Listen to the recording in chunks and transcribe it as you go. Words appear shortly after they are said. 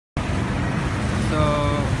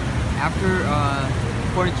After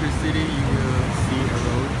Furniture City, you will see a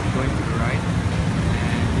road going to the right,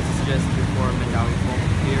 and this is just before Mandawi Falls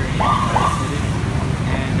here in Cortes City,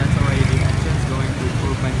 and that's already the entrance going to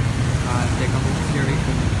urban DECA homes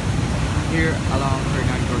here along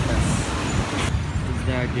Hernan Cortes. This is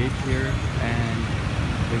the gate here, and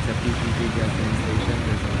there's a PPT gasoline station.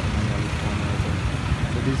 There's a Mandawi Falls also.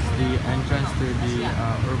 So this is the entrance to the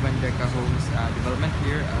urban DECA homes development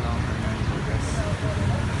here along Hernan Cortes.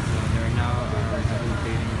 So they're now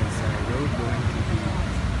rehabilitating this road going to the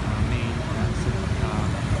main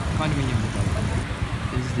condominium development.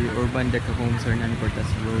 This is the urban DECA homes Hernan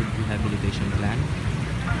Cortes road rehabilitation plan.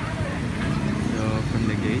 So from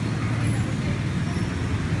the gate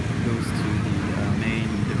it goes to the main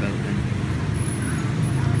development.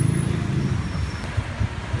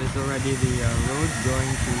 There's already the road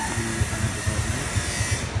going to the development,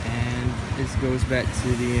 and this goes back to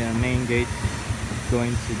the main gate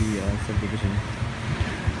going to the subdivision,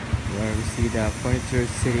 where we see the Furniture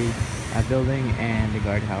City building and the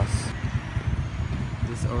guardhouse.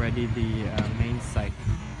 This is already the main site.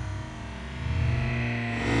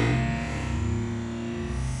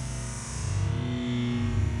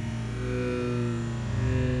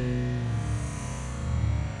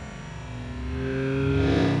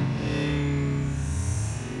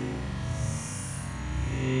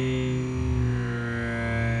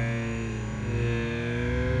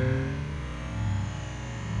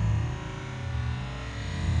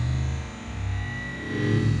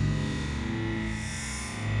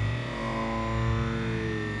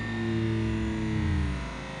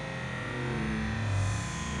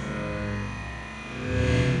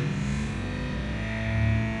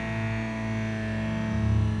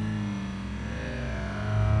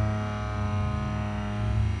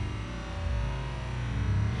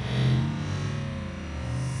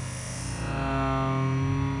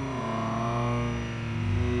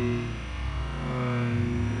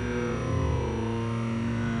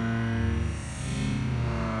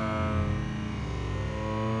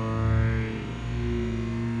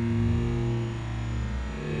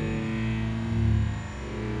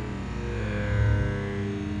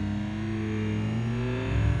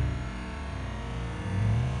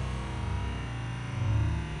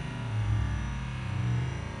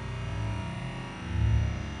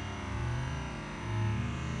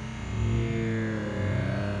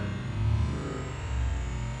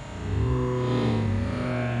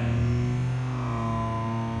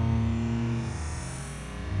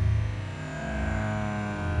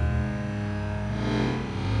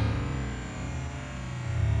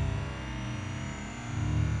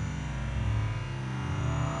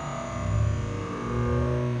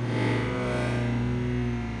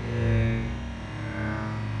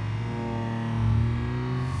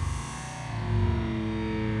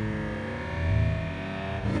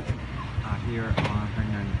 Here on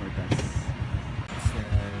Hernan Cortes.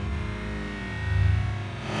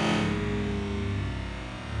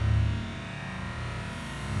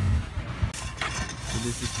 So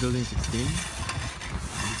this is building 16.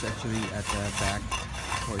 It's actually at the back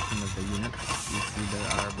portion of the unit. You see there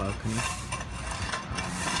are balconies.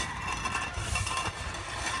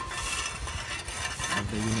 Of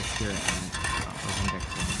the units here and open deck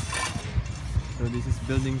rooms. So this is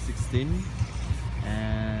building 16,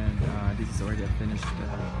 and this is already a finished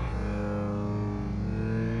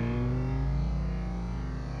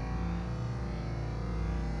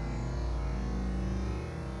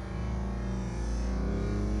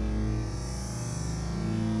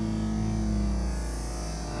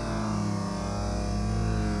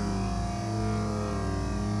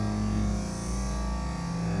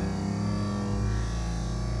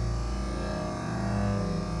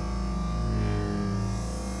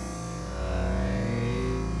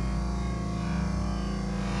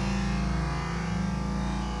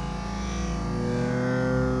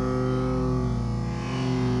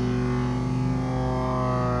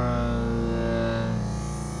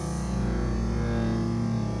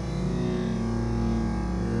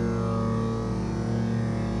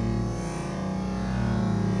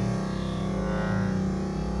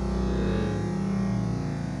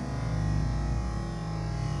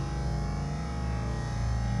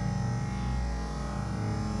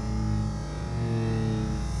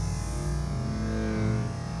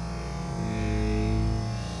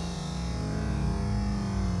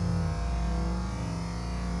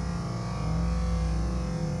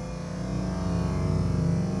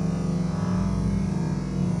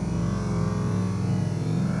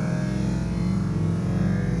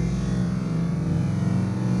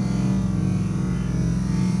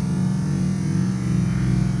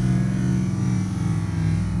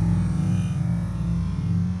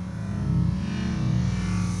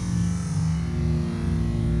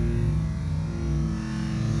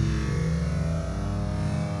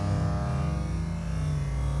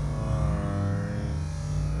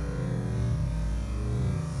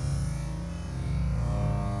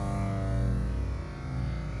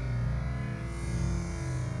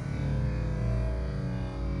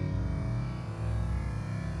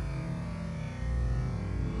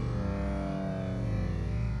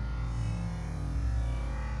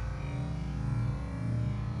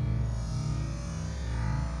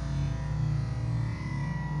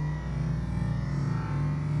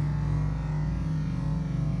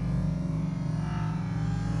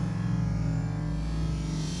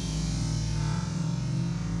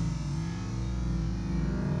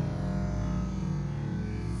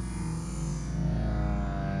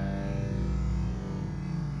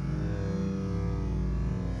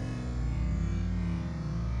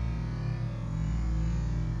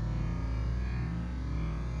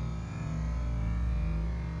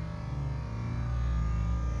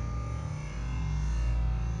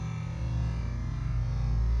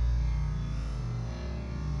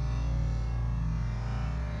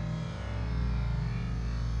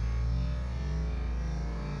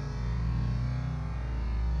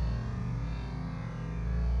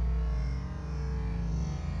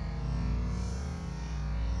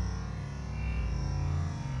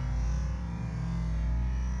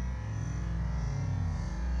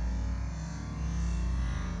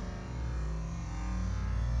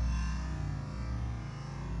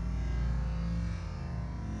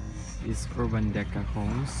is Urban DECA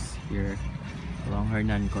homes here along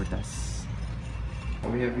Hernan Cortes.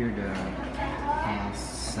 We have here the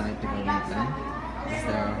site development plan. This is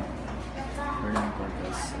the Hernan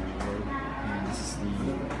Cortes road, and this is the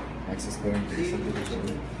access going to the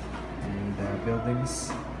subdivision. And the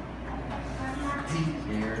buildings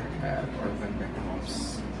here at Urban DECA homes.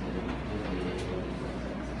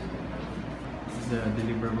 This is the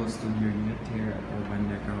deliverable studio unit here at Urban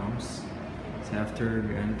DECA homes. So after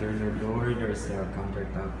you enter the door, there's the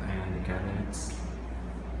countertop and the cabinets.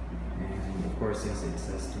 And of course, yes, it's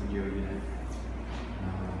a studio unit.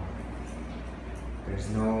 There's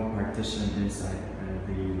no partition inside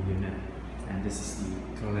the unit. And this is the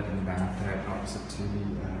toilet and bath right opposite to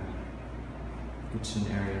the kitchen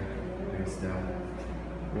area. There's the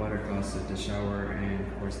water closet, the shower, and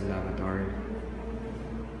of course the lavatory.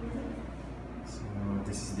 So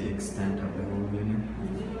this is the extent of the whole unit.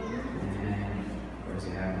 And of course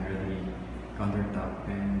you have here the countertop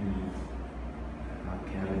and the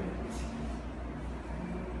cabinet.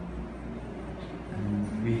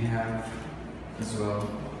 And we have as well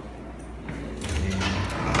a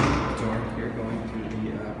door here going to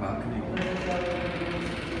the balcony.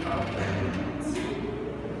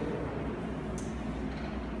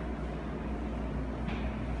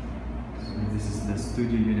 This is the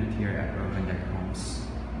studio unit here at Urban DECA homes.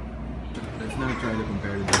 Let's now try to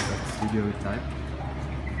compare the studio type.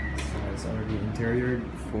 So it's already interiored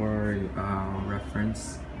for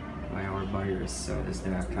reference by our buyers. So there's the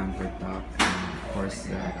countertop and of course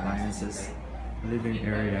the appliances, living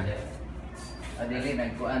area. And they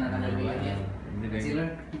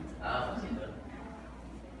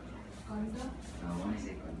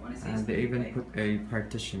even put a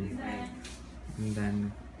partition, and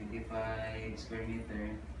then 25 square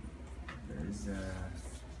meter. there's a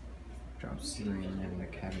drop ceiling and the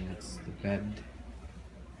cabinets, the bed.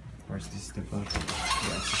 Of course, this is the balcony.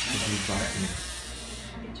 The access to the balcony.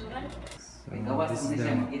 So this is the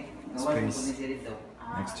space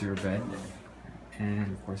next to your bed,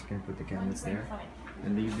 and of course you can put the cabinets there.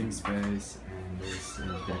 And living space, and there's a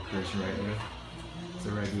decoration right here. It's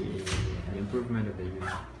already an improvement of the unit.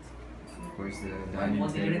 Of course, the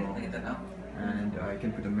dining table, and I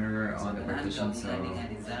can put a mirror on the partition, so I can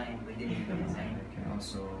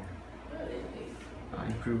also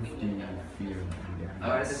improve the feel in the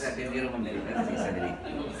house.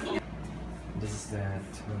 This is the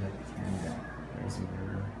toilet, and there's a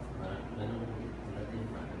mirror.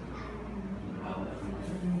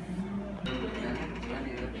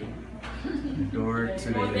 The door to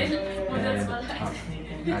the top.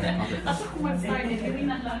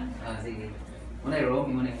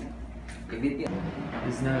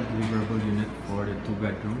 This is now a deliverable unit for the 2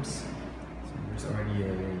 bedrooms. So there's already a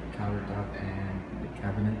countertop and the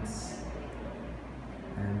cabinets.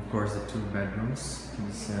 And of course the 2 bedrooms.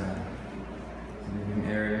 This is a living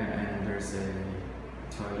area, and there's a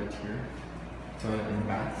toilet here. Toilet and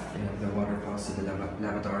bath. You have the water closet, the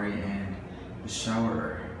lavatory, and the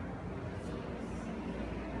shower.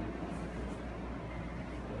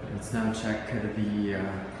 Let's now check the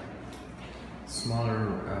smaller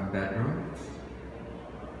bedroom.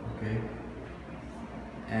 Okay,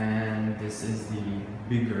 and this is the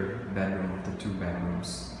bigger bedroom of the 2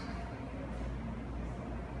 bedrooms.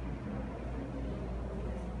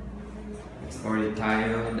 It's already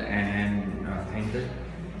tiled and painted.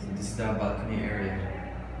 So this is the balcony area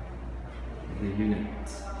of the unit.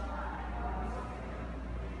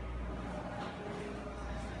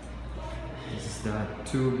 This is the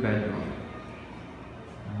 2 bedroom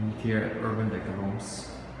here at Urban DECA homes.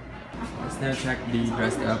 Let's now check the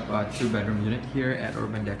dressed up 2 bedroom unit here at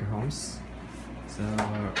Urban DECA homes. So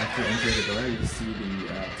after entering the door, you see the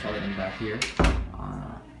toilet and bath here,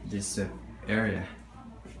 this area.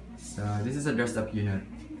 So this is a dressed up unit,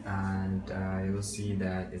 and you will see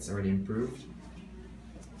that it's already improved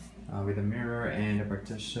with a mirror and a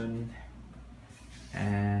partition,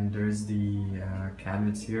 and there's the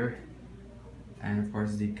cabinets here, and of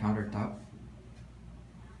course the countertop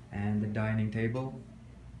and the dining table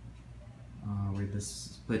with the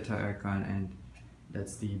split aircon, and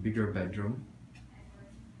that's the bigger bedroom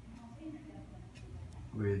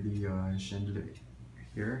with the chandelier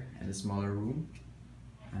here, and the smaller room,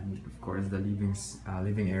 and of course the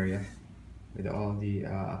living area with all the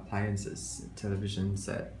appliances, television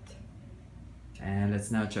set. And let's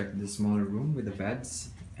now check the smaller room with the beds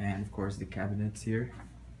and of course the cabinets here.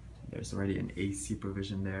 There's already an AC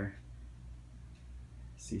provision there.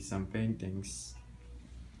 See some paintings,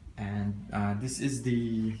 and this is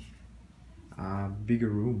the bigger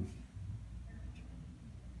room.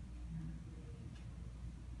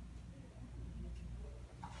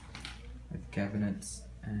 cabinets,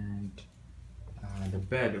 and the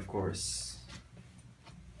bed, of course.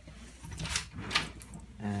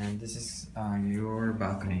 And this is your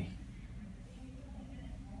balcony.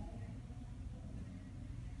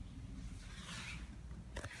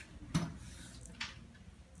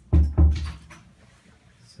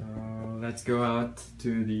 So let's go out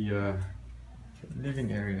to the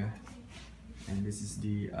living area, and this is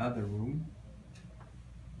the other room.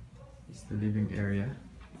 It's the living area,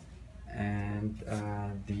 and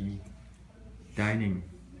the dining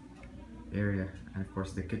area, and of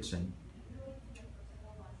course the kitchen,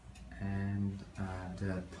 and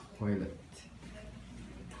the toilet.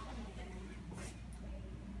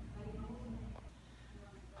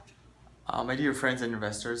 My dear friends and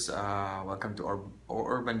investors, welcome to our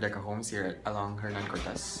Urban DECA homes here along Hernan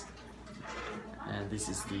Cortes. And this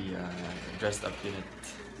is the dressed up unit.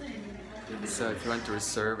 So if you want to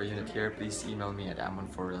reserve a unit here, please email me at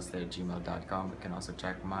amonforrealestate@gmail.com. You can also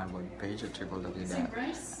check my webpage at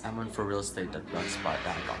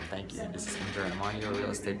www.amonforrealestate.blogspot.com. Thank you. This is Mr. Amani, your real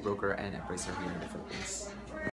estate broker and appraiser here in the Philippines.